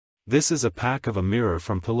This is a pack of a mirror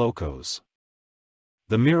from PILOCOS.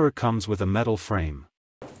 The mirror comes with a metal frame.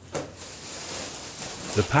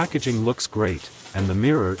 The packaging looks great, and the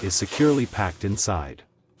mirror is securely packed inside.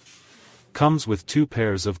 Comes with 2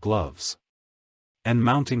 pairs of gloves and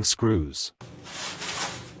mounting screws.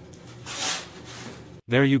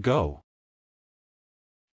 There you go.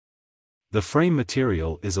 The frame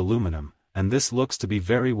material is aluminum, and this looks to be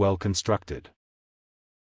very well constructed.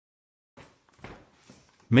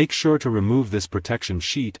 Make sure to remove this protection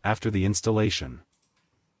sheet after the installation.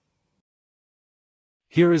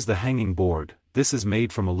 Here is the hanging board. This is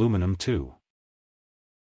made from aluminum too.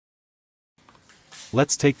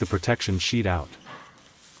 Let's take the protection sheet out.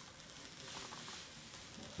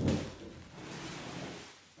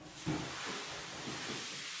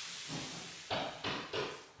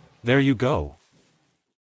 There you go.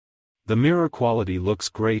 The mirror quality looks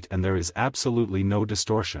great and there is absolutely no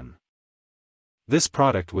distortion. This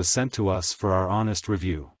product was sent to us for our honest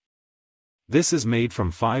review. This is made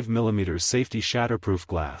from 5mm safety shatterproof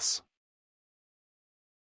glass.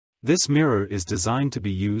 This mirror is designed to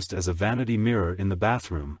be used as a vanity mirror in the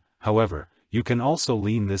bathroom, however, you can also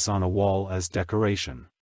lean this on a wall as decoration.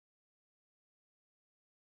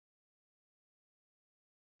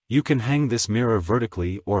 You can hang this mirror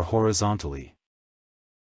vertically or horizontally.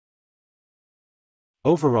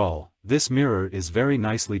 Overall, this mirror is very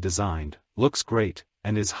nicely designed, looks great,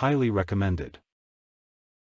 and is highly recommended.